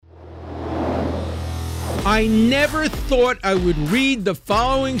I never thought I would read the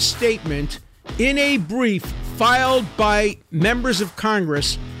following statement in a brief filed by members of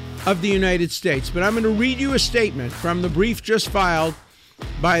Congress of the United States. But I'm going to read you a statement from the brief just filed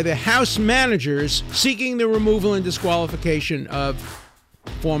by the House managers seeking the removal and disqualification of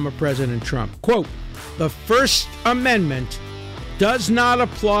former President Trump. Quote, "The First Amendment does not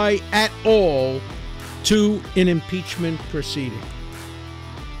apply at all to an impeachment proceeding."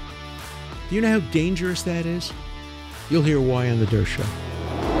 Do you know how dangerous that is? You'll hear why on The Durst Show.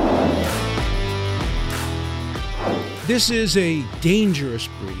 This is a dangerous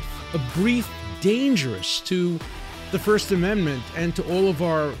brief dangerous to the First Amendment and to all of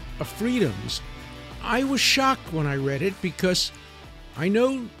our freedoms. I was shocked when I read it because I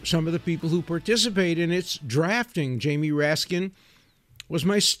know some of the people who participate in its drafting. Jamie Raskin was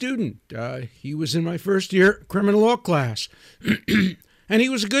my student. He was in my first year criminal law class, and he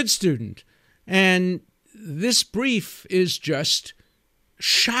was a good student. And this brief is just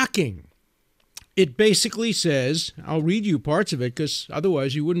shocking. It basically says, I'll read you parts of it because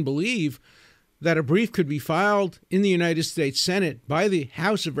otherwise you wouldn't believe that a brief could be filed in the United States Senate by the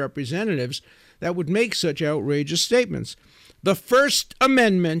House of Representatives that would make such outrageous statements. The First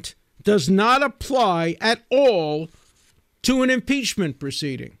Amendment does not apply at all to an impeachment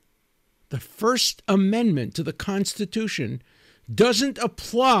proceeding. The First Amendment to the Constitution doesn't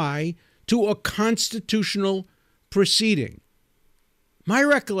apply to a constitutional proceeding. My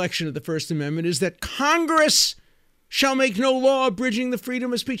recollection of the First Amendment is that Congress shall make no law abridging the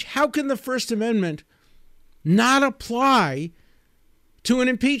freedom of speech. How can the First Amendment not apply to an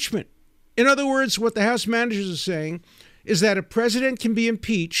impeachment? In other words, what the House managers are saying is that a president can be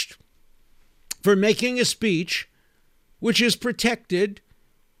impeached for making a speech which is protected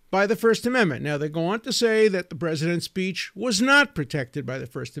by the First Amendment. Now, they go on to say that the president's speech was not protected by the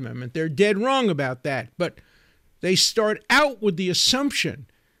First Amendment. They're dead wrong about that. But they start out with the assumption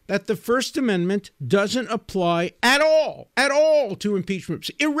that the First Amendment doesn't apply at all to impeachment.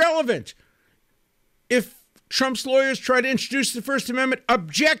 Irrelevant. If Trump's lawyers try to introduce the First Amendment,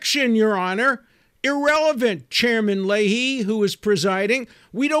 objection, Your Honor. Irrelevant, Chairman Leahy, who is presiding.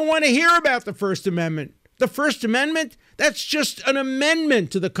 We don't want to hear about the First Amendment. The First Amendment, that's just an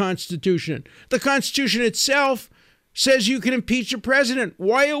amendment to the Constitution. The Constitution itself says you can impeach a president.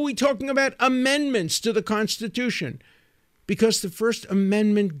 Why are we talking about amendments to the Constitution? Because the First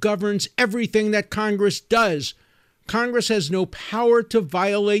Amendment governs everything that Congress does. Congress has no power to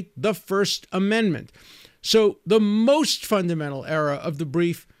violate the First Amendment. So the most fundamental error of the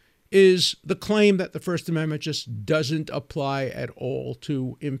brief is the claim that the First Amendment just doesn't apply at all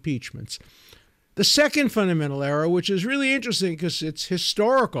to impeachments. The second fundamental error, which is really interesting because it's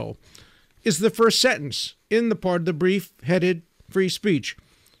historical, is the first sentence in the part of the brief headed Free Speech.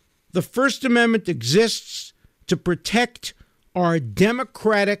 The First Amendment exists to protect our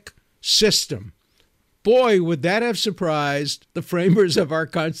democratic system. Boy, would that have surprised the framers of our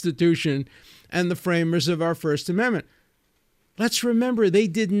Constitution and the framers of our First Amendment. Let's remember, they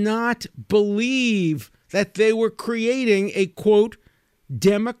did not believe that they were creating a, quote,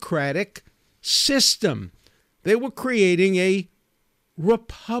 democratic system. They were creating a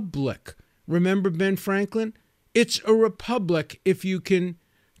republic. Remember Ben Franklin? It's a republic if you can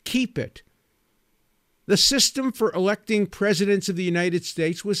keep it. The system for electing presidents of the United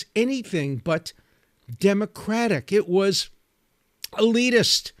States was anything but democratic. It was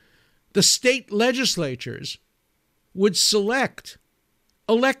elitist. The state legislatures would select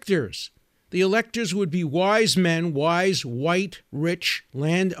electors. The electors would be wise men, wise, white, rich,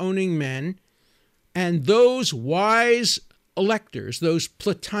 land-owning men. And those wise electors, those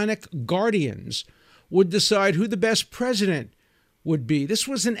platonic guardians, would decide who the best president would be. This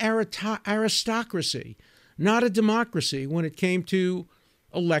was an aristocracy, not a democracy when it came to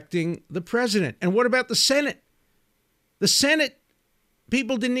electing the president. And what about the Senate? The Senate,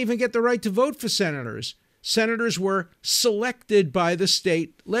 people didn't even get the right to vote for senators. Senators were selected by the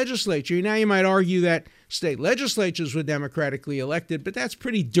state legislature. Now, you might argue that state legislatures were democratically elected, but that's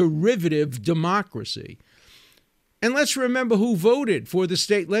pretty derivative democracy. And let's remember who voted for the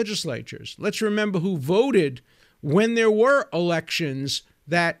state legislatures. Let's remember who voted when there were elections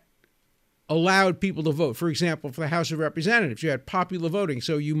that allowed people to vote. For example, for the House of Representatives, you had popular voting.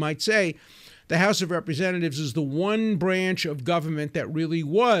 So you might say the House of Representatives is the one branch of government that really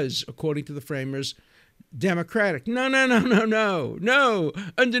was, according to the framers, democratic. No.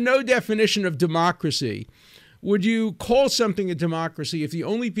 Under no definition of democracy would you call something a democracy if the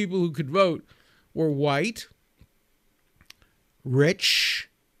only people who could vote were white, rich,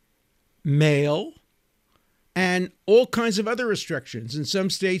 male, and all kinds of other restrictions. In some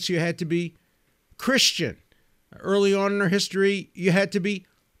states, you had to be Christian. Early on in our history, you had to be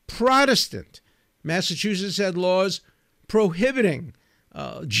Protestant. Massachusetts had laws prohibiting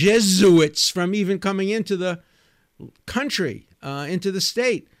Jesuits from even coming into the country, into the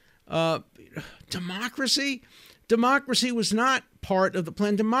state. Democracy was not part of the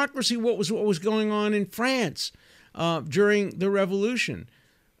plan. Democracy, what was going on in France during the Revolution.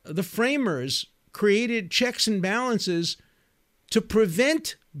 The framers created checks and balances to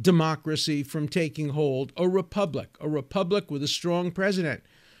prevent democracy from taking hold. A republic with a strong president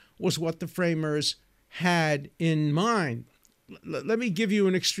was what the framers had in mind. Let me give you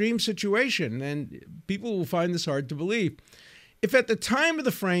an extreme situation, and people will find this hard to believe. If at the time of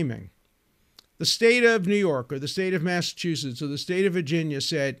the framing, the state of New York or the state of Massachusetts or the state of Virginia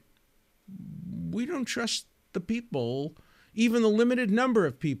said, we don't trust the people, even the limited number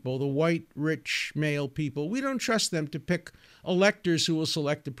of people, the white, rich, male people, we don't trust them to pick electors who will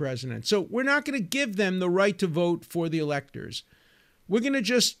select the president. So we're not going to give them the right to vote for the electors. We're going to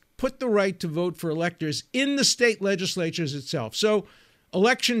just put the right to vote for electors in the state legislatures itself. So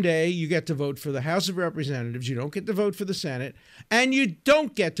election day, you get to vote for the House of Representatives. You don't get to vote for the Senate, and you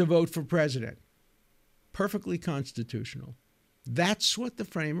don't get to vote for president. Perfectly constitutional. That's what the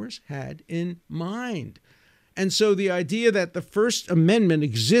framers had in mind. And so the idea that the First Amendment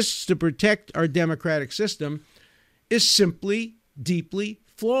exists to protect our democratic system is simply deeply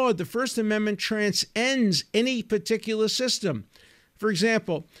flawed. The First Amendment transcends any particular system. For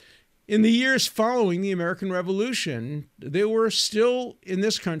example, in the years following the American Revolution, there were still in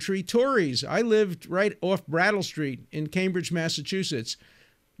this country Tories. I lived right off Brattle Street in Cambridge, Massachusetts.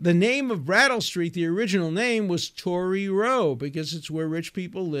 The name of Brattle Street, the original name, was Tory Row because it's where rich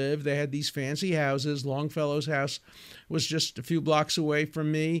people lived. They had these fancy houses. Longfellow's house was just a few blocks away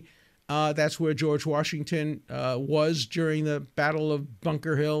from me. That's where George Washington was during the Battle of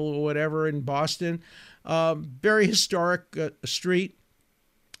Bunker Hill or whatever in Boston. Very historic street.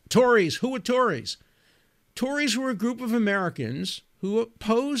 Tories. Who were Tories? Tories were a group of Americans who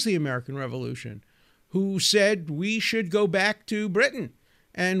opposed the American Revolution, who said we should go back to Britain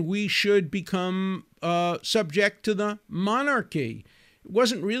and we should become subject to the monarchy. It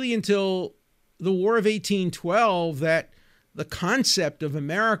wasn't really until the War of 1812 that the concept of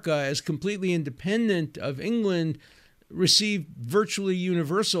America as completely independent of England received virtually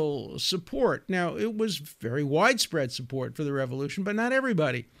universal support. Now, it was very widespread support for the revolution, but not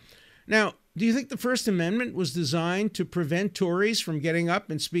everybody. Now, do you think the First Amendment was designed to prevent Tories from getting up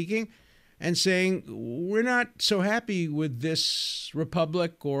and speaking and saying, we're not so happy with this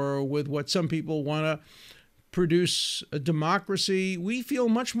republic or with what some people want to produce a democracy? We feel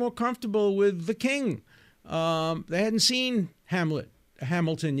much more comfortable with the king. They hadn't seen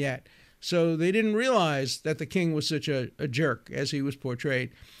Hamilton yet, so they didn't realize that the king was such a jerk as he was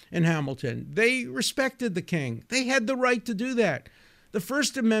portrayed in Hamilton. They respected the king. They had the right to do that. The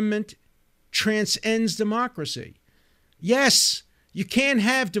First Amendment transcends democracy. Yes, you can't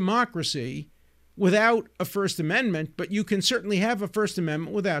have democracy without a First Amendment, but you can certainly have a First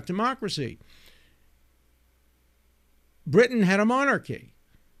Amendment without democracy. Britain had a monarchy,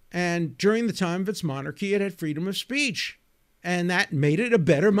 and during the time of its monarchy, it had freedom of speech, and that made it a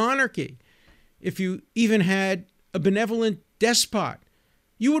better monarchy. If you even had a benevolent despot,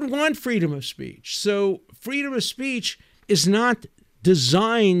 you would want freedom of speech. So freedom of speech is not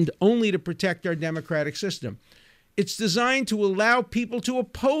designed only to protect our democratic system. It's designed to allow people to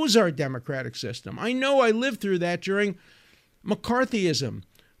oppose our democratic system. I know I lived through that during McCarthyism,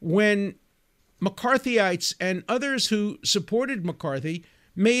 when McCarthyites and others who supported McCarthy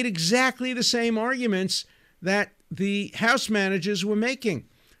made exactly the same arguments that the House managers were making.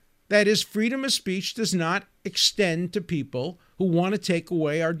 That is, freedom of speech does not extend to people who want to take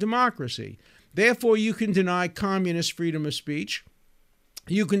away our democracy. Therefore, you can deny communist freedom of speech.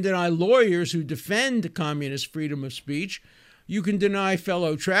 You can deny lawyers who defend communist freedom of speech. You can deny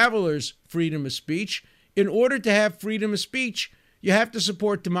fellow travelers freedom of speech. In order to have freedom of speech, you have to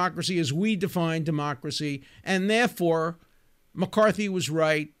support democracy as we define democracy, and therefore McCarthy was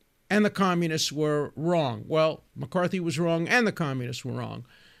right and the communists were wrong. Well, McCarthy was wrong and the communists were wrong.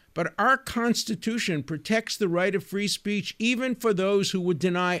 But our Constitution protects the right of free speech even for those who would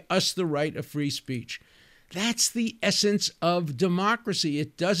deny us the right of free speech. That's the essence of democracy.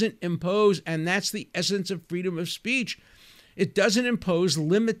 It doesn't impose, and that's the essence of freedom of speech. It doesn't impose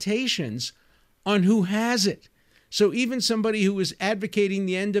limitations on who has it. So even somebody who is advocating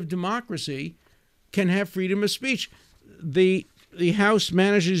the end of democracy can have freedom of speech. The House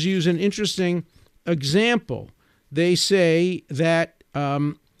managers use an interesting example. They say that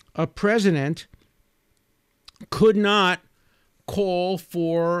a president could not call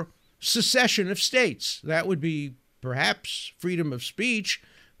for secession of states. That would be perhaps freedom of speech,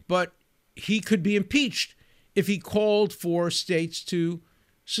 but he could be impeached if he called for states to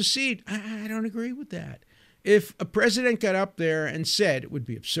secede. I don't agree with that. If a president got up there and said, it would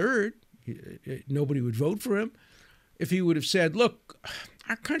be absurd, nobody would vote for him, if he would have said, look,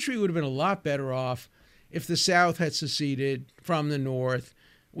 our country would have been a lot better off if the South had seceded from the North.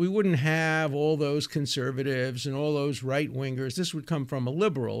 We wouldn't have all those conservatives and all those right-wingers. This would come from a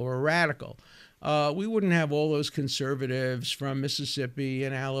liberal or a radical. We wouldn't have all those conservatives from Mississippi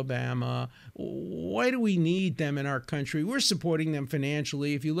and Alabama. Why do we need them in our country? We're supporting them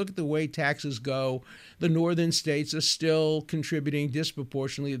financially. If you look at the way taxes go, the northern states are still contributing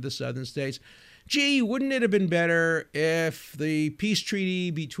disproportionately to the southern states. Gee, wouldn't it have been better if the peace treaty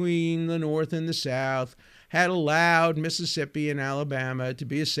between the North and the South had allowed Mississippi and Alabama to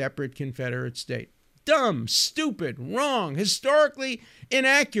be a separate Confederate state? Dumb, stupid, wrong, historically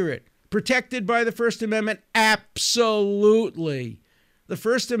inaccurate. Protected by the First Amendment? Absolutely. The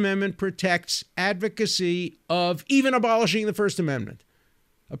First Amendment protects advocacy of even abolishing the First Amendment.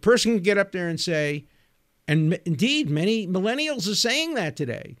 A person can get up there and say, and indeed many millennials are saying that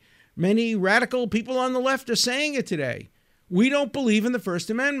today. Many radical people on the left are saying it today. We don't believe in the First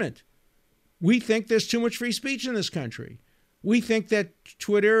Amendment. We think there's too much free speech in this country. We think that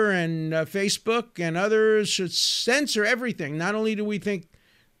Twitter and Facebook and others should censor everything. Not only do we think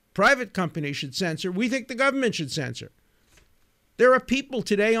private companies should censor, we think the government should censor. There are people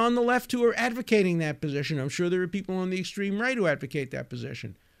today on the left who are advocating that position. I'm sure there are people on the extreme right who advocate that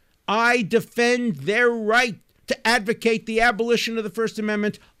position. I defend their right to advocate the abolition of the First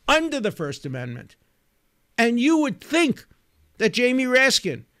Amendment under the First Amendment. And you would think that Jamie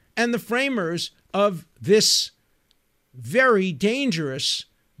Raskin and the framers of this very dangerous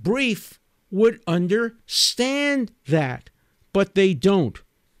brief would understand that, but they don't.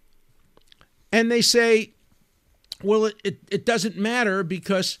 And they say, well, it doesn't matter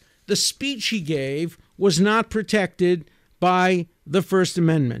because the speech he gave was not protected by the First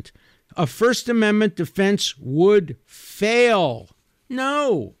Amendment. A First Amendment defense would fail.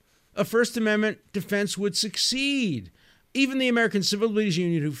 No, a First Amendment defense would succeed. Even the American Civil Liberties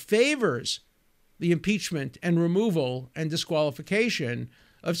Union, who favors the impeachment and removal and disqualification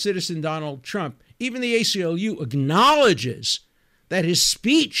of citizen Donald Trump, even the ACLU acknowledges that his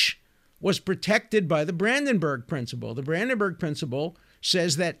speech was protected by the Brandenburg Principle. The Brandenburg Principle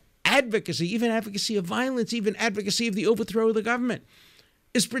says that advocacy, even advocacy of violence, even advocacy of the overthrow of the government,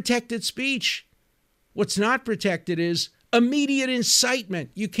 is protected speech. What's not protected is immediate incitement.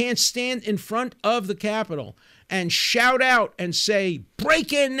 You can't stand in front of the Capitol and shout out and say,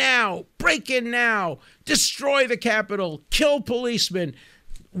 break in now, destroy the Capitol, kill policemen,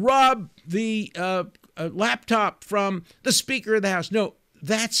 rob the laptop from the Speaker of the House. No,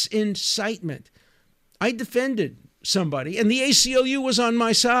 that's incitement. I defended somebody, and the ACLU was on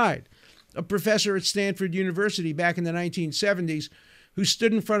my side, a professor at Stanford University back in the 1970s who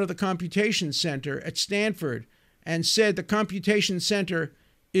stood in front of the Computation Center at Stanford and said the Computation Center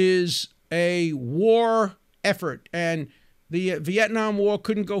is a war effort, and the Vietnam War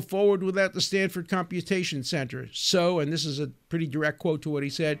couldn't go forward without the Stanford Computation Center. So, and this is a pretty direct quote to what he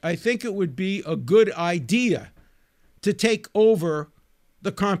said, I think it would be a good idea to take over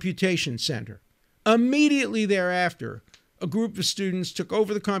the Computation Center. Immediately thereafter, a group of students took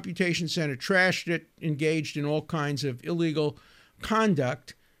over the Computation Center, trashed it, engaged in all kinds of illegal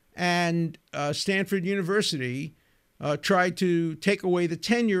conduct, and Stanford University tried to take away the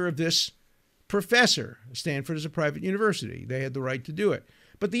tenure of this professor. Stanford is a private university. They had the right to do it.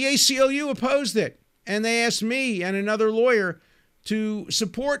 But the ACLU opposed it, and they asked me and another lawyer to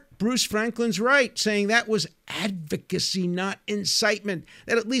support Bruce Franklin's right, saying that was advocacy, not incitement.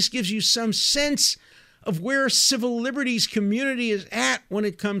 That at least gives you some sense of where civil liberties community is at when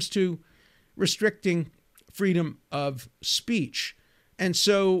it comes to restricting freedom of speech. And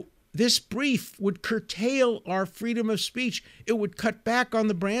so this brief would curtail our freedom of speech. It would cut back on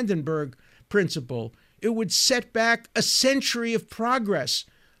the Brandenburg Principle. It would set back a century of progress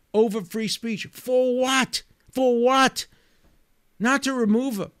over free speech. For what? For what? Not to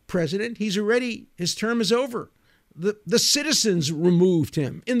remove a president. His term is over. The citizens removed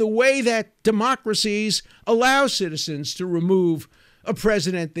him in the way that democracies allow citizens to remove a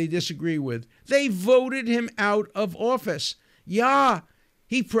president they disagree with. They voted him out of office. Yeah,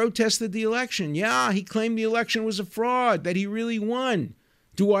 he protested the election. Yeah, he claimed the election was a fraud, that he really won.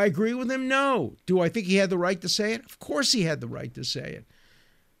 Do I agree with him? No. Do I think he had the right to say it? Of course he had the right to say it.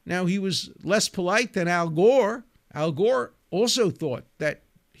 Now, he was less polite than Al Gore. Al Gore also thought that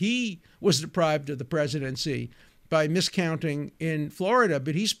he was deprived of the presidency by miscounting in Florida,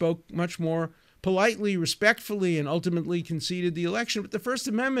 but he spoke much more politely, respectfully, and ultimately conceded the election. But the First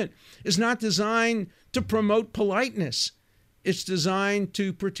Amendment is not designed to promote politeness. It's designed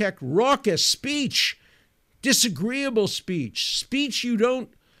to protect raucous speech, disagreeable speech, speech you don't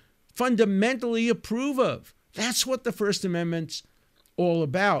fundamentally approve of. That's what the First Amendment's all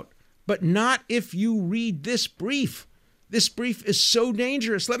about. But not if you read this brief. This brief is so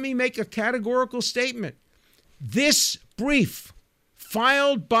dangerous. Let me make a categorical statement. This brief,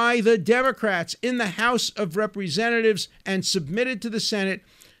 filed by the Democrats in the House of Representatives and submitted to the Senate,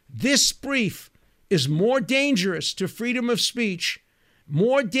 this brief is more dangerous to freedom of speech,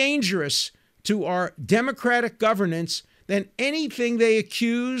 more dangerous to our democratic governance than anything they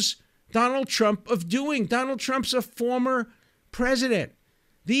accuse Donald Trump of doing. Donald Trump's a former president.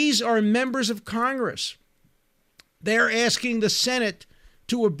 These are members of Congress. They're asking the Senate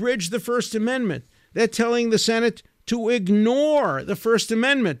to abridge the First Amendment. They're telling the Senate to ignore the First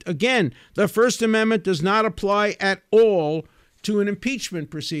Amendment. Again, the First Amendment does not apply at all to an impeachment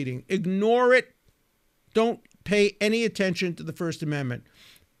proceeding. Ignore it. Don't pay any attention to the First Amendment.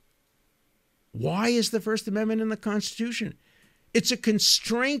 Why is the First Amendment in the Constitution? It's a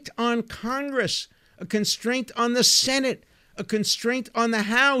constraint on Congress, a constraint on the Senate, a constraint on the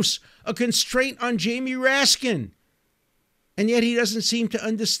House, a constraint on Jamie Raskin. And yet he doesn't seem to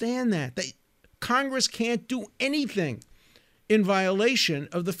understand that Congress can't do anything in violation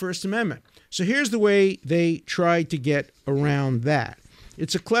of the First Amendment. So here's the way they tried to get around that.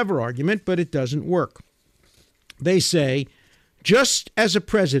 It's a clever argument, but it doesn't work. They say, just as a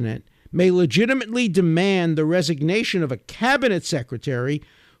president may legitimately demand the resignation of a cabinet secretary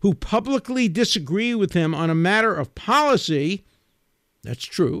who publicly disagree with him on a matter of policy, that's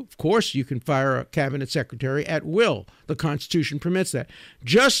true. Of course, you can fire a cabinet secretary at will. The Constitution permits that.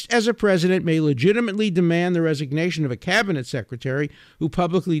 Just as a president may legitimately demand the resignation of a cabinet secretary who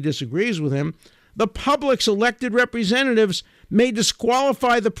publicly disagrees with him, the public's elected representatives may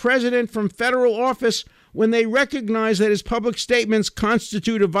disqualify the president from federal office when they recognize that his public statements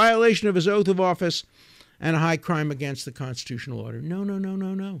constitute a violation of his oath of office and a high crime against the constitutional order.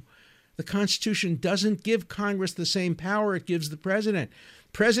 No. The Constitution doesn't give Congress the same power it gives the president.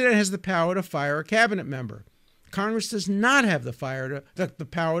 The president has the power to fire a cabinet member. Congress does not have the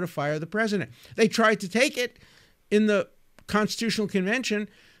power to fire the president. They tried to take it in the Constitutional Convention.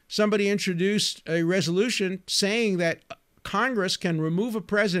 Somebody introduced a resolution saying that Congress can remove a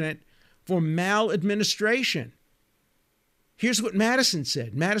president for maladministration. Here's what Madison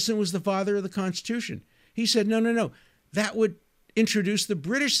said. Madison was the father of the Constitution. He said, no. That would introduce the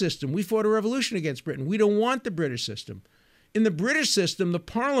British system. We fought a revolution against Britain. We don't want the British system. In the British system, the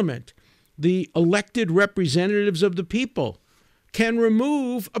Parliament, the elected representatives of the people, can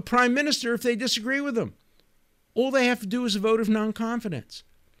remove a prime minister if they disagree with them. All they have to do is a vote of non-confidence.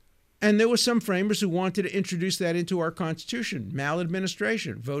 And there were some framers who wanted to introduce that into our Constitution.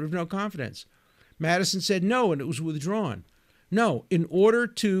 Maladministration, vote of no confidence. Madison said no, and it was withdrawn. No, in order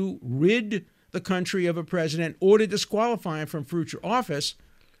to rid the country of a president or to disqualify him from future office,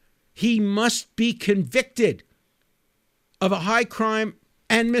 he must be convicted of a high crime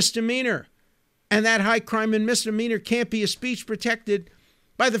and misdemeanor. And that high crime and misdemeanor can't be a speech protected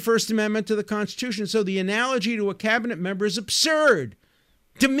by the First Amendment to the Constitution. So the analogy to a cabinet member is absurd,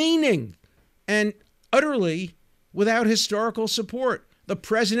 demeaning, and utterly without historical support. The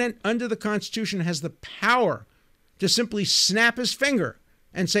president under the Constitution has the power to simply snap his finger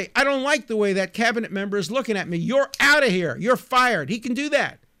and say, I don't like the way that cabinet member is looking at me. You're out of here. You're fired. He can do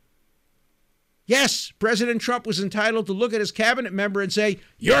that. Yes, President Trump was entitled to look at his cabinet member and say,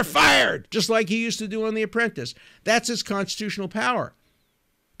 you're fired, just like he used to do on The Apprentice. That's his constitutional power.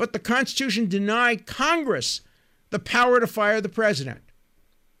 But the Constitution denied Congress the power to fire the president.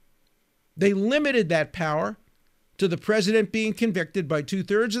 They limited that power to the president being convicted by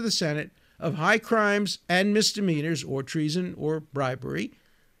 2/3 of the Senate of high crimes and misdemeanors or treason or bribery.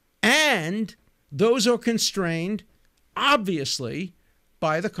 And those are constrained, obviously,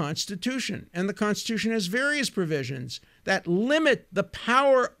 by the Constitution. And the Constitution has various provisions that limit the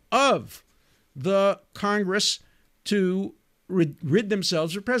power of the Congress to rid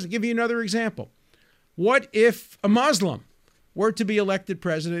themselves of president. I'll give you another example. What if a Muslim were to be elected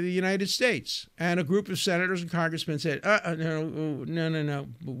president of the United States and a group of senators and congressmen said, no,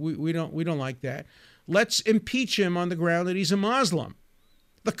 we don't like that. Let's impeach him on the ground that he's a Muslim.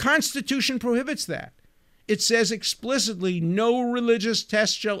 The Constitution prohibits that. It says explicitly no religious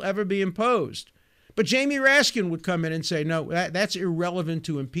test shall ever be imposed. But Jamie Raskin would come in and say, no, that's irrelevant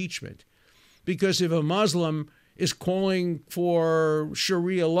to impeachment. Because if a Muslim is calling for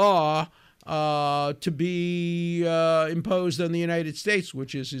Sharia law to be imposed on the United States,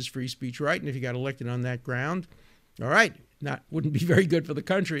 which is his free speech right. And if he got elected on that ground, all right, wouldn't be very good for the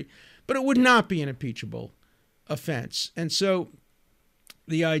country, but it would not be an impeachable offense. And so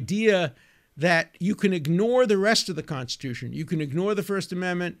the idea that you can ignore the rest of the Constitution, you can ignore the First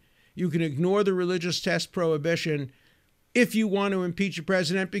Amendment, you can ignore the religious test prohibition if you want to impeach a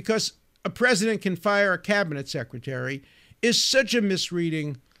president, because a president can fire a cabinet secretary, is such a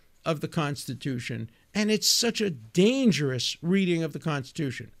misreading of the Constitution, and it's such a dangerous reading of the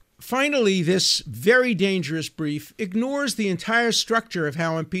Constitution. Finally, this very dangerous brief ignores the entire structure of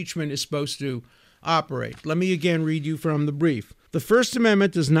how impeachment is supposed to operate. Let me again read you from the brief. The First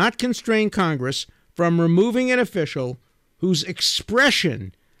Amendment does not constrain Congress from removing an official whose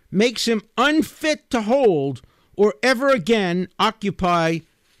expression makes him unfit to hold or ever again occupy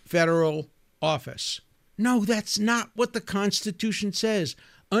federal office. No, that's not what the Constitution says.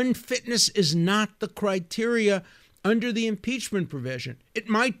 Unfitness is not the criteria under the impeachment provision. It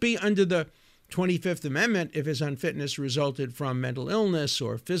might be under the 25th Amendment if his unfitness resulted from mental illness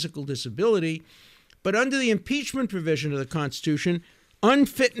or physical disability, but under the impeachment provision of the Constitution,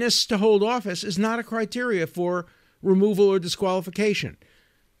 unfitness to hold office is not a criteria for removal or disqualification.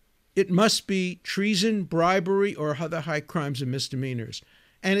 It must be treason, bribery, or other high crimes and misdemeanors.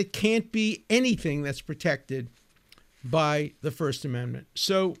 And it can't be anything that's protected by the First Amendment.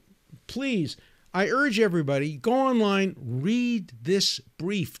 So please, I urge everybody, go online, read this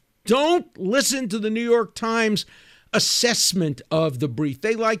brief. Don't listen to the New York Times assessment of the brief.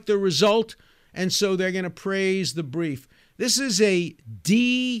 They like the result, and so they're going to praise the brief. This is a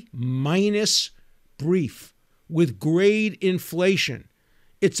D- brief with grade inflation.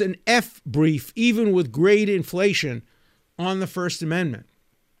 It's an F brief, even with grade inflation on the First Amendment.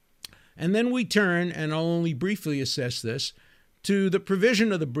 And then we turn, and I'll only briefly assess this, to the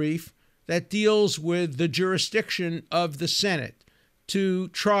provision of the brief that deals with the jurisdiction of the Senate to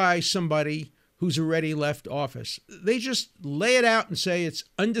try somebody who's already left office. They just lay it out and say it's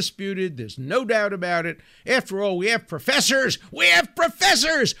undisputed. There's no doubt about it. After all, we have professors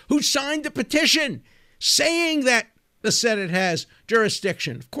who signed the petition saying that the Senate has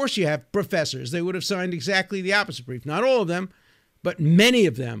jurisdiction. Of course you have professors. They would have signed exactly the opposite brief. Not all of them, but many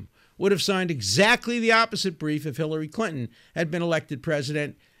of them would have signed exactly the opposite brief if Hillary Clinton had been elected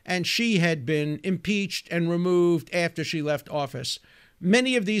president and she had been impeached and removed after she left office.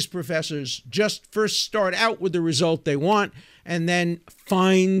 Many of these professors just first start out with the result they want and then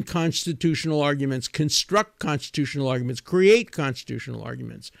find constitutional arguments, construct constitutional arguments, create constitutional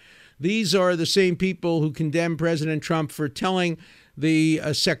arguments. These are the same people who condemn President Trump for telling the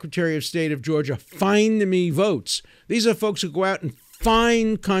Secretary of State of Georgia, find me votes. These are folks who go out and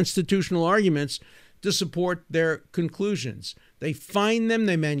find constitutional arguments to support their conclusions. They find them,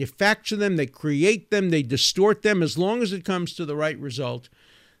 they manufacture them, they create them, they distort them. As long as it comes to the right result,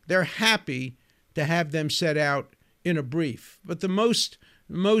 they're happy to have them set out in a brief. But the most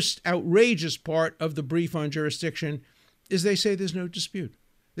outrageous part of the brief on jurisdiction is they say there's no dispute.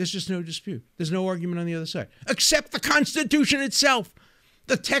 There's just no dispute. There's no argument on the other side, except the Constitution itself.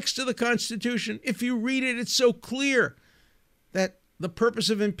 The text of the Constitution, if you read it, it's so clear that the purpose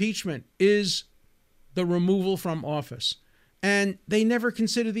of impeachment is the removal from office. And they never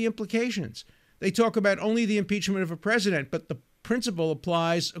consider the implications. They talk about only the impeachment of a president, but the principle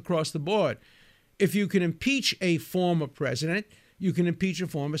applies across the board. If you can impeach a former president, you can impeach a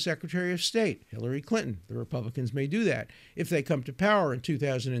former Secretary of State, Hillary Clinton. The Republicans may do that if they come to power in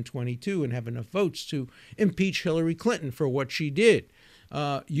 2022 and have enough votes to impeach Hillary Clinton for what she did.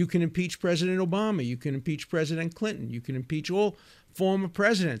 You can impeach President Obama. You can impeach President Clinton. You can impeach all former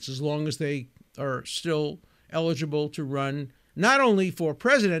presidents as long as they are still eligible to run not only for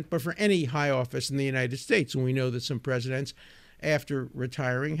president, but for any high office in the United States. And we know that some presidents, after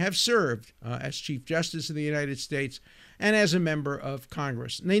retiring, have served as Chief Justice of the United States and as a member of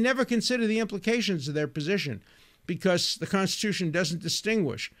Congress. And they never consider the implications of their position because the Constitution doesn't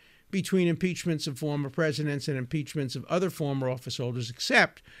distinguish between impeachments of former presidents and impeachments of other former office holders,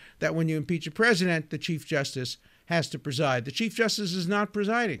 except that when you impeach a president, the Chief Justice has to preside. The Chief Justice is not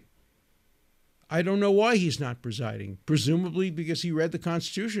presiding. I don't know why he's not presiding, presumably because he read the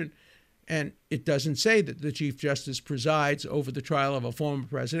Constitution and it doesn't say that the Chief Justice presides over the trial of a former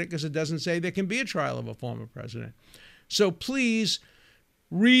president because it doesn't say there can be a trial of a former president. So please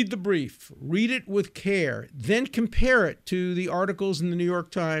read the brief, read it with care, then compare it to the articles in the New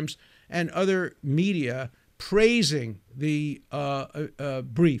York Times and other media praising the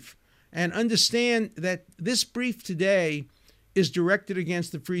brief, and understand that this brief today is directed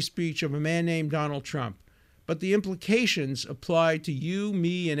against the free speech of a man named Donald Trump. but the implications apply to you,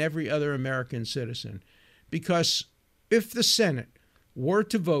 me, and every other American citizen. Because if the Senate were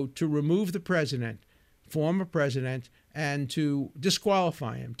to vote to remove the president, former president, and to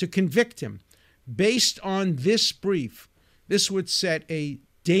disqualify him, to convict him, based on this brief, this would set a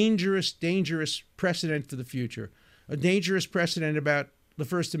dangerous, dangerous precedent for the future. A dangerous precedent about the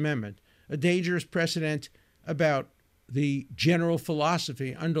First Amendment, a dangerous precedent about the general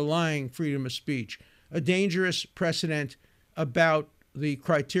philosophy underlying freedom of speech, a dangerous precedent about the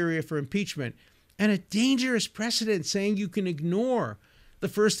criteria for impeachment, and a dangerous precedent saying you can ignore the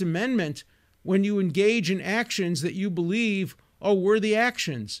First Amendment when you engage in actions that you believe are worthy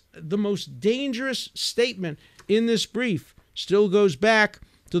actions. The most dangerous statement in this brief still goes back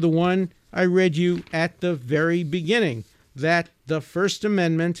to the one I read you at the very beginning, that the First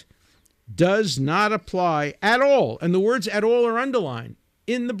Amendment does not apply at all. And the words at all are underlined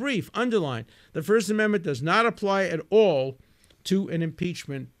in the brief, underlined. The First Amendment does not apply at all to an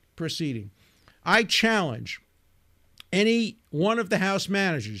impeachment proceeding. I challenge any one of the House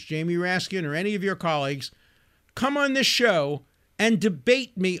managers, Jamie Raskin or any of your colleagues, come on this show and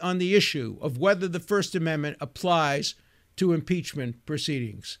debate me on the issue of whether the First Amendment applies to impeachment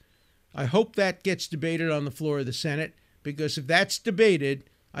proceedings. I hope that gets debated on the floor of the Senate, because if that's debated,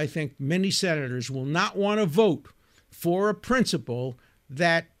 I think many senators will not want to vote for a principle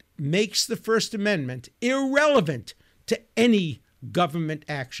that makes the First Amendment irrelevant to any government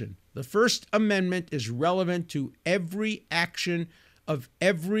action. The First Amendment is relevant to every action of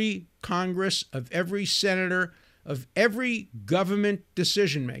every Congress, of every senator, of every government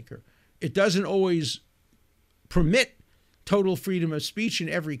decision maker. It doesn't always permit total freedom of speech in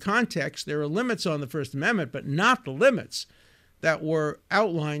every context. There are limits on the First Amendment, but not the limits that were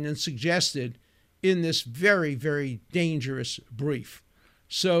outlined and suggested in this very, very dangerous brief.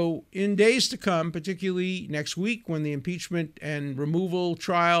 So in days to come, particularly next week when the impeachment and removal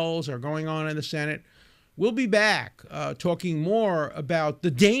trials are going on in the Senate, we'll be back talking more about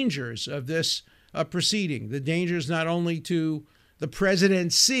the dangers of this proceeding, the dangers not only to the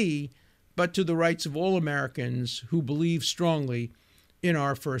presidency, but to the rights of all Americans who believe strongly in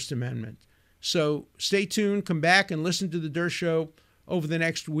our First Amendment. So stay tuned, come back and listen to The Dershow Show over the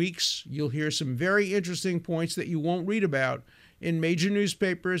next weeks. You'll hear some very interesting points that you won't read about in major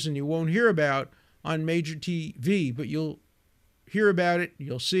newspapers and you won't hear about on major TV, but you'll hear about it,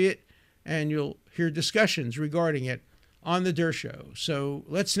 you'll see it, and you'll hear discussions regarding it on The Dershow Show. So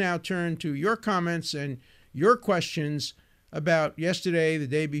let's now turn to your comments and your questions about yesterday, the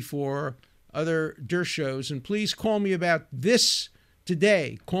day before, other Dershow shows. And please call me about this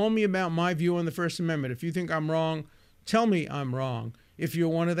today. Call me about my view on the First Amendment. If you think I'm wrong, tell me I'm wrong. If you're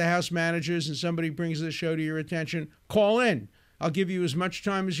one of the House managers and somebody brings the show to your attention, call in. I'll give you as much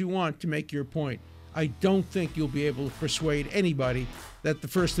time as you want to make your point. I don't think you'll be able to persuade anybody that the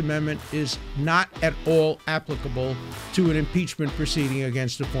First Amendment is not at all applicable to an impeachment proceeding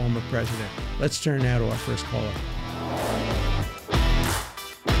against a former president. Let's turn now to our first caller.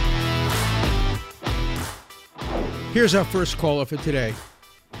 Here's our first caller for today.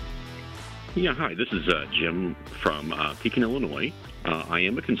 Yeah, hi. This is Jim from Pekin, Illinois. I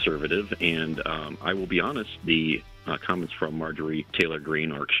am a conservative, and I will be honest, the comments from Marjorie Taylor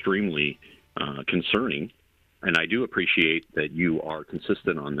Greene are extremely concerning, and I do appreciate that you are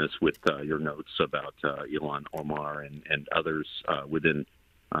consistent on this with your notes about Ilhan Omar and others within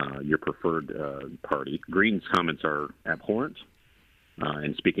your preferred party. Greene's comments are abhorrent,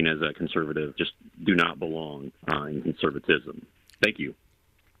 and speaking as a conservative, just do not belong in conservatism. Thank you.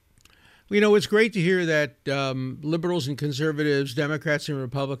 You know, it's great to hear that liberals and conservatives, Democrats and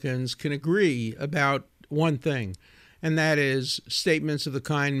Republicans can agree about one thing, and that is statements of the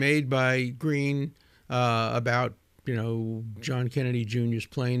kind made by Greene about, John Kennedy Jr.'s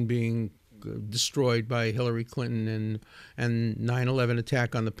plane being destroyed by Hillary Clinton and 9/11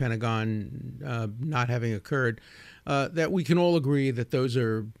 attack on the Pentagon not having occurred, that we can all agree that those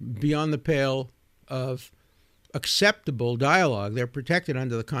are beyond the pale of acceptable dialogue. They're protected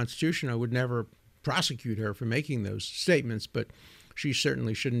under the Constitution. I would never prosecute her for making those statements, but she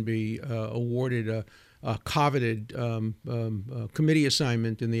certainly shouldn't be awarded a coveted committee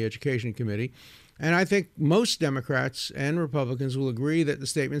assignment in the Education Committee. And I think most Democrats and Republicans will agree that the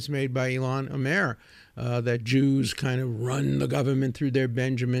statements made by Ilhan Omar, that Jews kind of run the government through their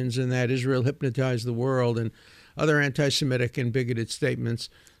Benjamins and that Israel hypnotized the world, and other anti-Semitic and bigoted statements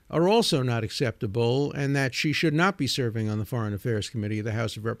are also not acceptable, and that she should not be serving on the Foreign Affairs Committee of the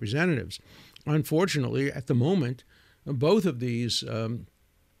House of Representatives. Unfortunately, at the moment, both of these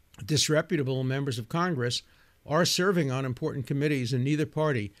disreputable members of Congress are serving on important committees, and neither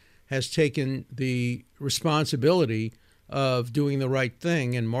party has taken the responsibility of doing the right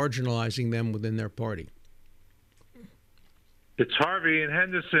thing and marginalizing them within their party. It's Harvey in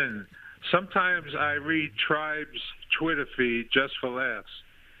Henderson. Sometimes I read Tribe's Twitter feed just for laughs.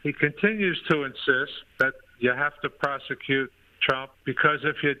 He continues to insist that you have to prosecute Trump because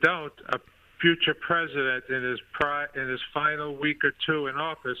if you don't, a future president in his final week or two in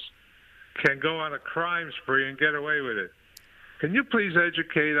office can go on a crime spree and get away with it. Can you please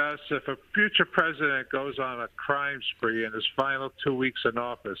educate us if a future president goes on a crime spree in his final 2 weeks in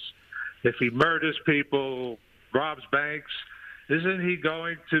office, if he murders people, robs banks, isn't he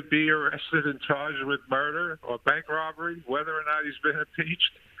going to be arrested and charged with murder or bank robbery, whether or not he's been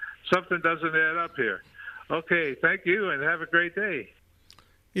impeached? Something doesn't add up here. Okay, thank you, and have a great day.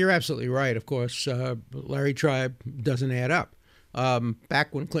 You're absolutely right. Of course, Larry Tribe doesn't add up.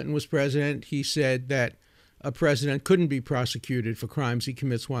 Back when Clinton was president, he said that a president couldn't be prosecuted for crimes he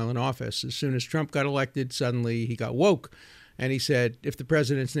commits while in office. As soon as Trump got elected, suddenly he got woke, and he said if the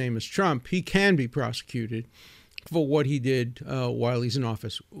president's name is Trump, he can be prosecuted for what he did while he's in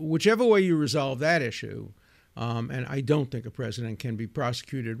office. Whichever way you resolve that issue, and I don't think a president can be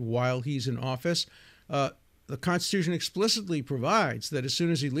prosecuted while he's in office, the Constitution explicitly provides that as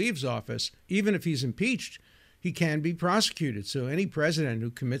soon as he leaves office, even if he's impeached, he can be prosecuted. So any president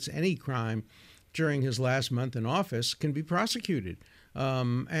who commits any crime during his last month in office can be prosecuted.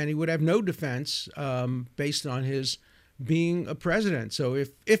 And he would have no defense based on his being a president. So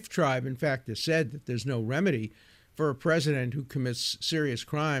if Tribe, in fact, has said that there's no remedy for a president who commits serious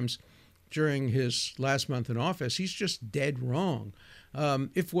crimes during his last month in office, he's just dead wrong.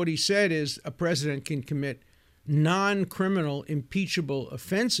 If what he said is a president can commit non-criminal impeachable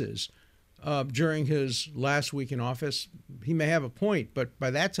offenses during his last week in office, he may have a point. But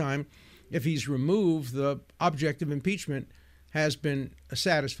by that time, if he's removed, the object of impeachment has been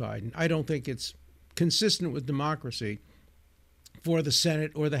satisfied. And I don't think it's consistent with democracy for the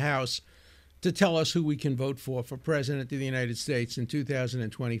Senate or the House to tell us who we can vote for President of the United States in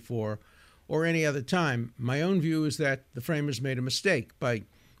 2024 or any other time. My own view is that the framers made a mistake by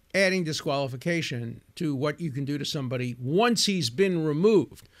adding disqualification to what you can do to somebody once he's been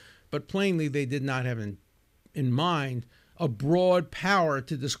removed. But plainly, they did not have in mind a broad power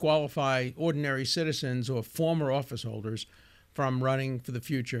to disqualify ordinary citizens or former office holders from running for the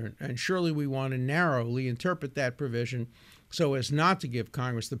future. And surely we want to narrowly interpret that provision so as not to give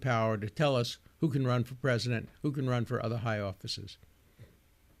Congress the power to tell us who can run for president, who can run for other high offices.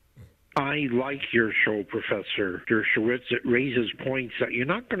 I like your show, Professor Dershowitz. It raises points that you're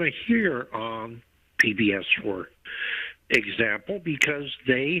not going to hear on PBS, for example, because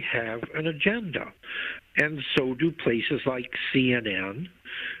they have an agenda. And so do places like CNN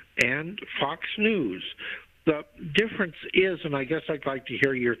and Fox News. The difference is, and I guess I'd like to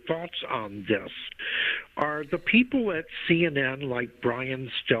hear your thoughts on this, are the people at CNN, like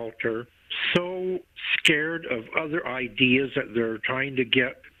Brian Stelter, so scared of other ideas that they're trying to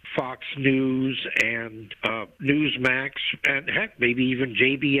get Fox News and Newsmax, and heck, maybe even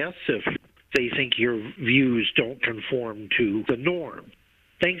JBS if they think your views don't conform to the norm?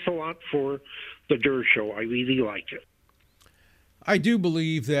 Thanks a lot for the Durr Show. I really like it. I do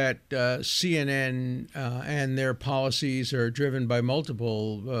believe that CNN and their policies are driven by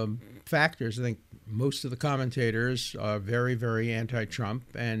multiple factors. I think most of the commentators are very, very anti-Trump,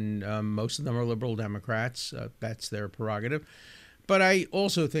 and most of them are liberal Democrats. That's their prerogative. But I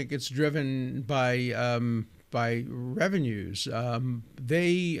also think it's driven by revenues.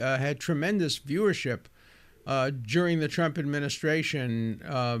 They had tremendous viewership during the Trump administration,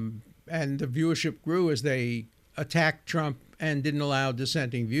 and the viewership grew as they attacked Trump and didn't allow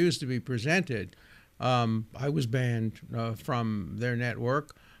dissenting views to be presented. I was banned from their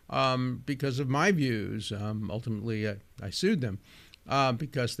network because of my views. Ultimately, I sued them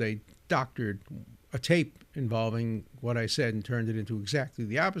because they doctored a tape involving what I said and turned it into exactly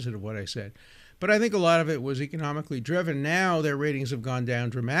the opposite of what I said. But I think a lot of it was economically driven. Now their ratings have gone down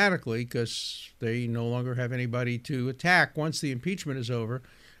dramatically because they no longer have anybody to attack. Once the impeachment is over,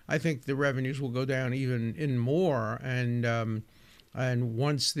 I think the revenues will go down even more. And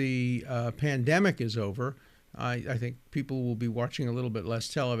once the pandemic is over, I think people will be watching a little bit less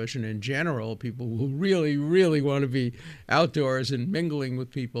television in general. People will really, really want to be outdoors and mingling with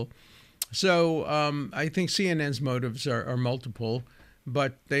people. So I think CNN's motives are multiple,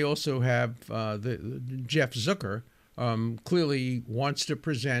 but they also have Jeff Zucker clearly wants to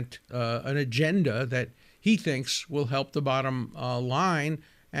present an agenda that he thinks will help the bottom line,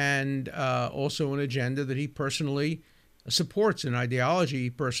 and also an agenda that he personally supports, an ideology he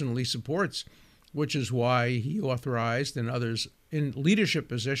personally supports, which is why he authorized and others in leadership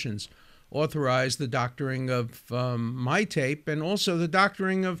positions authorized the doctoring of my tape and also the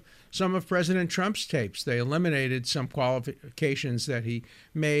doctoring of some of President Trump's tapes. They eliminated some qualifications that he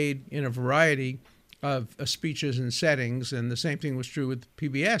made in a variety of speeches and settings, and the same thing was true with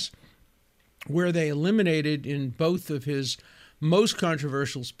PBS, where they eliminated in both of his most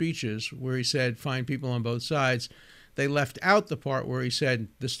controversial speeches, where he said, find people on both sides, they left out the part where he said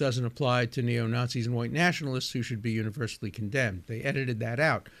this doesn't apply to neo-Nazis and white nationalists who should be universally condemned. They edited that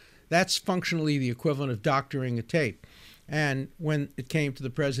out. That's functionally the equivalent of doctoring a tape. And when it came to the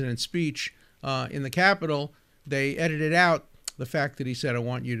president's speech in the Capitol, they edited out the fact that he said, I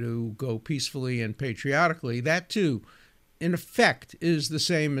want you to go peacefully and patriotically. That, too, in effect, is the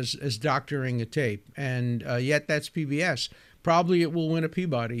same as doctoring a tape. And yet that's PBS. Probably it will win a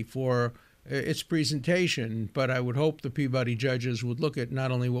Peabody for its presentation, but I would hope the Peabody judges would look at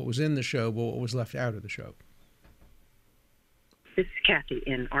not only what was in the show, but what was left out of the show. This is Kathy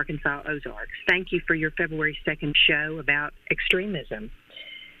in Arkansas, Ozarks. Thank you for your February 2nd show about extremism.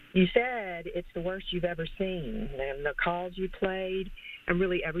 You said it's the worst you've ever seen, and the calls you played and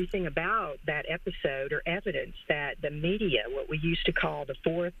really everything about that episode are evidence that the media, what we used to call the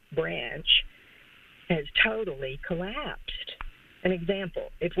fourth branch, has totally collapsed. An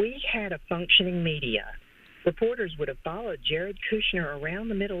example, if we had a functioning media, reporters would have followed Jared Kushner around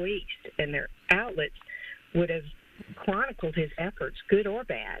the Middle East, and their outlets would have chronicled his efforts, good or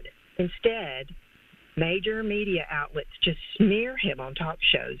bad. Instead, major media outlets just smear him on talk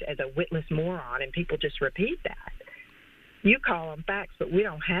shows as a witless moron, and people just repeat that. You call them facts, but we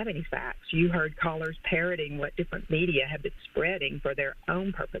don't have any facts. You heard callers parroting what different media have been spreading for their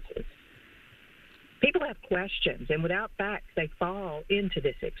own purposes. People have questions, and without facts, they fall into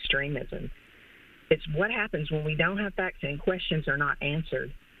this extremism. It's what happens when we don't have facts and questions are not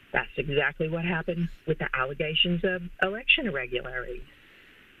answered. That's exactly what happened with the allegations of election irregularities.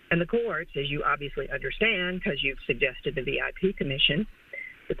 And the courts, as you obviously understand, because you've suggested the VIP commission,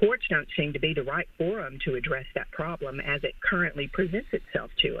 the courts don't seem to be the right forum to address that problem as it currently presents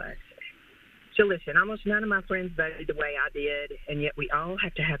itself to us. So listen, almost none of my friends voted the way I did, and yet we all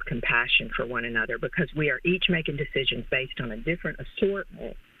have to have compassion for one another because we are each making decisions based on a different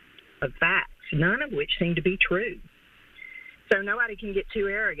assortment of facts, none of which seem to be true. So nobody can get too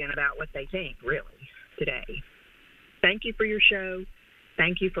arrogant about what they think, really, today. Thank you for your show.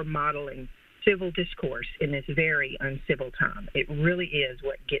 Thank you for modeling civil discourse in this very uncivil time. It really is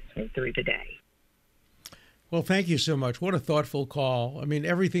what gets me through the day. Well, thank you so much. What a thoughtful call. I mean,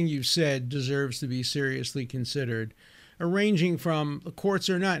 everything you've said deserves to be seriously considered, ranging from the courts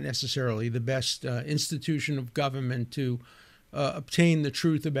are not necessarily the best institution of government to obtain the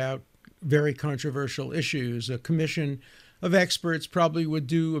truth about very controversial issues. A commission of experts probably would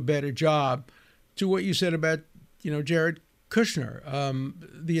do a better job. To what you said about, Jared Kushner.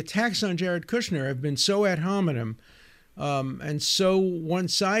 The attacks on Jared Kushner have been so ad hominem and so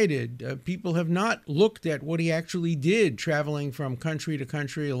one-sided. People have not looked at what he actually did, traveling from country to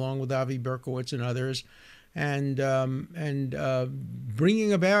country along with Avi Berkowitz and others, and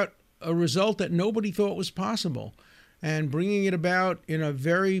bringing about a result that nobody thought was possible, and bringing it about in a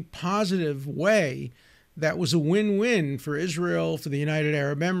very positive way that was a win-win for Israel, for the United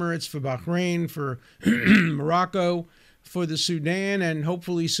Arab Emirates, for Bahrain, for Morocco, for the Sudan, and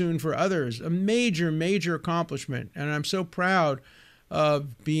hopefully soon for others. A major, major accomplishment. And I'm so proud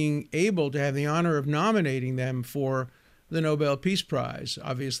of being able to have the honor of nominating them for the Nobel Peace Prize.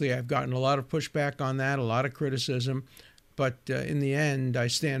 Obviously, I've gotten a lot of pushback on that, a lot of criticism. But in the end, I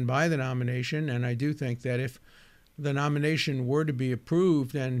stand by the nomination. And I do think that if the nomination were to be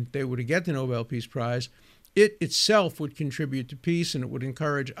approved and they were to get the Nobel Peace Prize, it itself would contribute to peace, and it would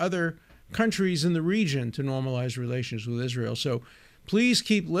encourage other countries in the region to normalize relations with Israel. So please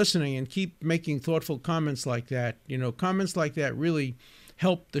keep listening and keep making thoughtful comments like that. Comments like that really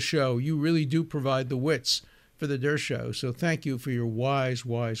help the show. You really do provide the wits for the Der Show. So thank you for your wise,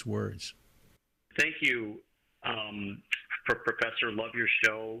 wise words. Thank you, Professor. Love your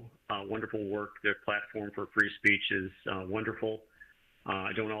show. Wonderful work. The platform for free speech is wonderful.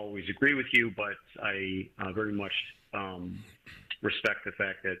 I don't always agree with you, but I very much respect the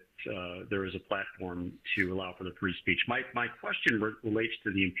fact that there is a platform to allow for the free speech. My question relates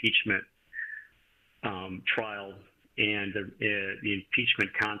to the impeachment trial and the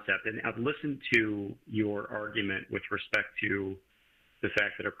impeachment concept. And I've listened to your argument with respect to the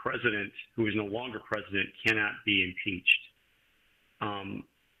fact that a president who is no longer president cannot be impeached.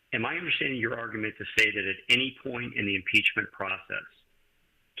 Am I understanding your argument to say that at any point in the impeachment process,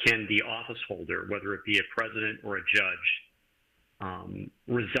 can the office holder, whether it be a president or a judge,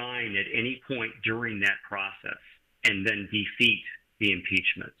 resign at any point during that process and then defeat the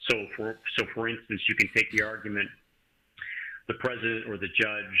impeachment. So for instance, you can take the argument the president or the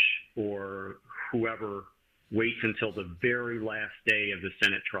judge or whoever waits until the very last day of the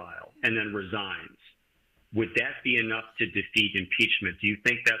Senate trial and then resigns. Would that be enough to defeat impeachment? Do you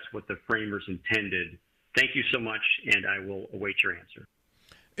think that's what the framers intended? Thank you so much, and I will await your answer.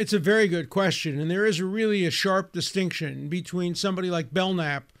 It's a very good question, and there is really a sharp distinction between somebody like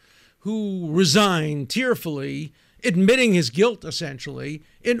Belknap, who resigned tearfully, admitting his guilt, essentially,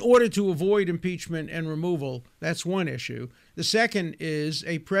 in order to avoid impeachment and removal. That's one issue. The second is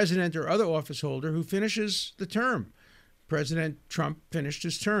a president or other office holder who finishes the term. President Trump finished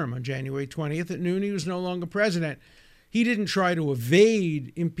his term on January 20th at noon. He was no longer president. He didn't try to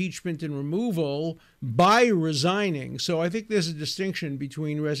evade impeachment and removal by resigning. So I think there's a distinction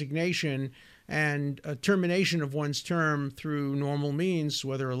between resignation and a termination of one's term through normal means,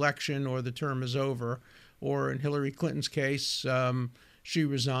 whether election or the term is over. Or in Hillary Clinton's case, she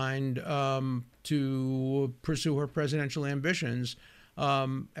resigned to pursue her presidential ambitions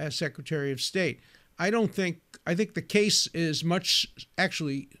as Secretary of State. I think the case is much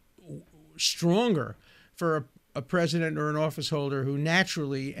actually stronger for a president or an office holder who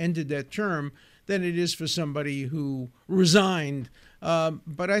naturally ended that term than it is for somebody who resigned.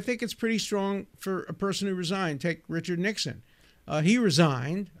 But I think it's pretty strong for a person who resigned. Take Richard Nixon. He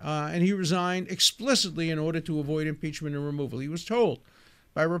resigned, and he resigned explicitly in order to avoid impeachment and removal. He was told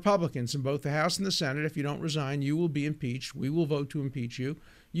by Republicans in both the House and the Senate, if you don't resign, you will be impeached. We will vote to impeach you.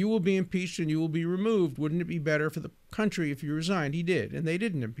 You will be impeached and you will be removed. Wouldn't it be better for the country if you resigned? He did, and they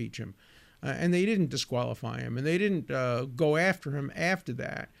didn't impeach him, and they didn't disqualify him, and they didn't go after him after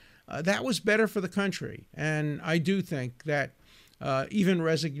that. That was better for the country, and I do think that even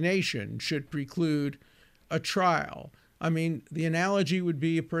resignation should preclude a trial. I mean, the analogy would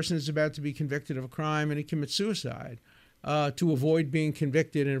be a person is about to be convicted of a crime and he commits suicide to avoid being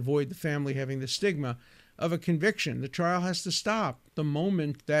convicted and avoid the family having the stigma of a conviction. The trial has to stop the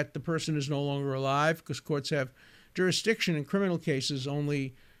moment that the person is no longer alive, because courts have jurisdiction in criminal cases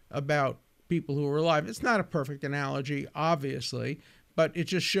only about people who are alive. It's not a perfect analogy, obviously, but it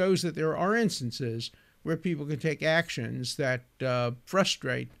just shows that there are instances where people can take actions that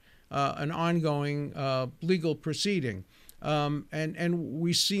frustrate an ongoing legal proceeding. And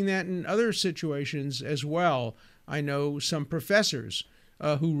we've seen that in other situations as well. I know some professors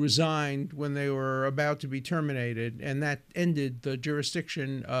who resigned when they were about to be terminated, and that ended the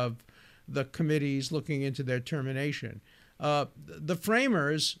jurisdiction of the committees looking into their termination. The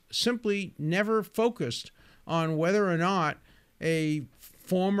framers simply never focused on whether or not a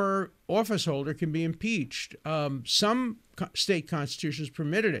former office holder can be impeached. Some state constitutions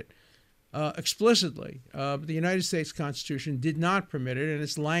permitted it explicitly. The United States Constitution did not permit it, and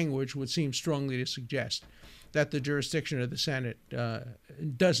its language would seem strongly to suggest that the jurisdiction of the Senate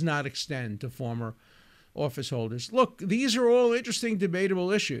does not extend to former office holders. Look, these are all interesting, debatable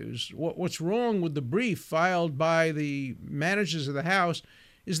issues. What's wrong with the brief filed by the managers of the House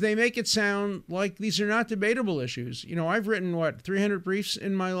is they make it sound like these are not debatable issues. You know, I've written, 300 briefs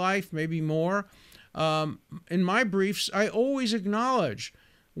in my life, maybe more. In my briefs, I always acknowledge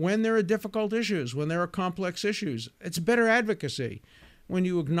when there are difficult issues, when there are complex issues. It's better advocacy when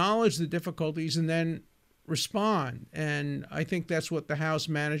you acknowledge the difficulties and then respond. And I think that's what the House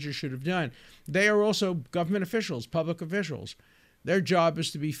managers should have done. They are also government officials, public officials. Their job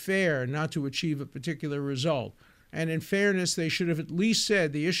is to be fair, not to achieve a particular result. And in fairness, they should have at least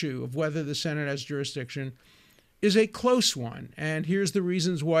said the issue of whether the Senate has jurisdiction is a close one. And here's the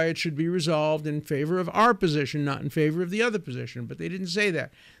reasons why it should be resolved in favor of our position, not in favor of the other position. But they didn't say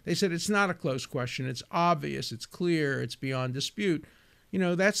that. They said it's not a close question. It's obvious. It's clear. It's beyond dispute. You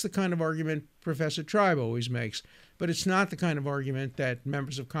know, that's the kind of argument Professor Tribe always makes. But it's not the kind of argument that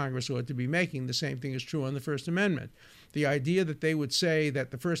members of Congress ought to be making. The same thing is true on the First Amendment. The idea that they would say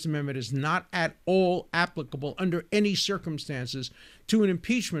that the First Amendment is not at all applicable under any circumstances to an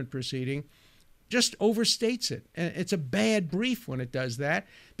impeachment proceeding just overstates it. And it's a bad brief when it does that,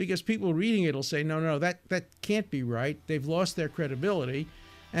 because people reading it will say, no, that can't be right. They've lost their credibility.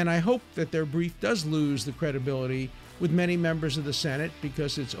 And I hope that their brief does lose the credibility with many members of the Senate,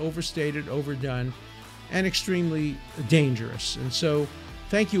 because it's overstated, overdone, and extremely dangerous. And so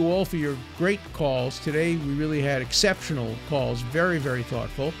thank you all for your great calls. Today we really had exceptional calls, very, very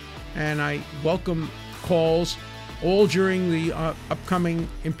thoughtful. And I welcome calls all during the upcoming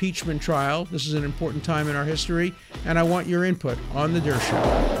impeachment trial. This is an important time in our history, and I want your input on The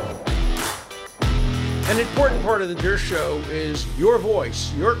Dershow. An important part of The Dershow is your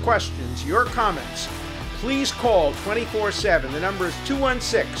voice, your questions, your comments. Please call 24/7. The number is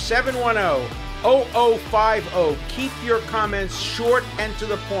 216-710 0050. Keep your comments short and to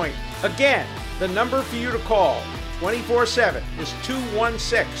the point. Again, the number for you to call 24/7 is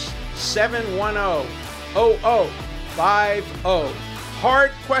 216-710-0050.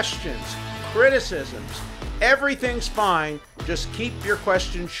 Hard questions, criticisms, everything's fine. Just keep your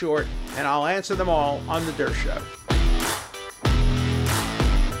questions short, and I'll answer them all on The Durst Show.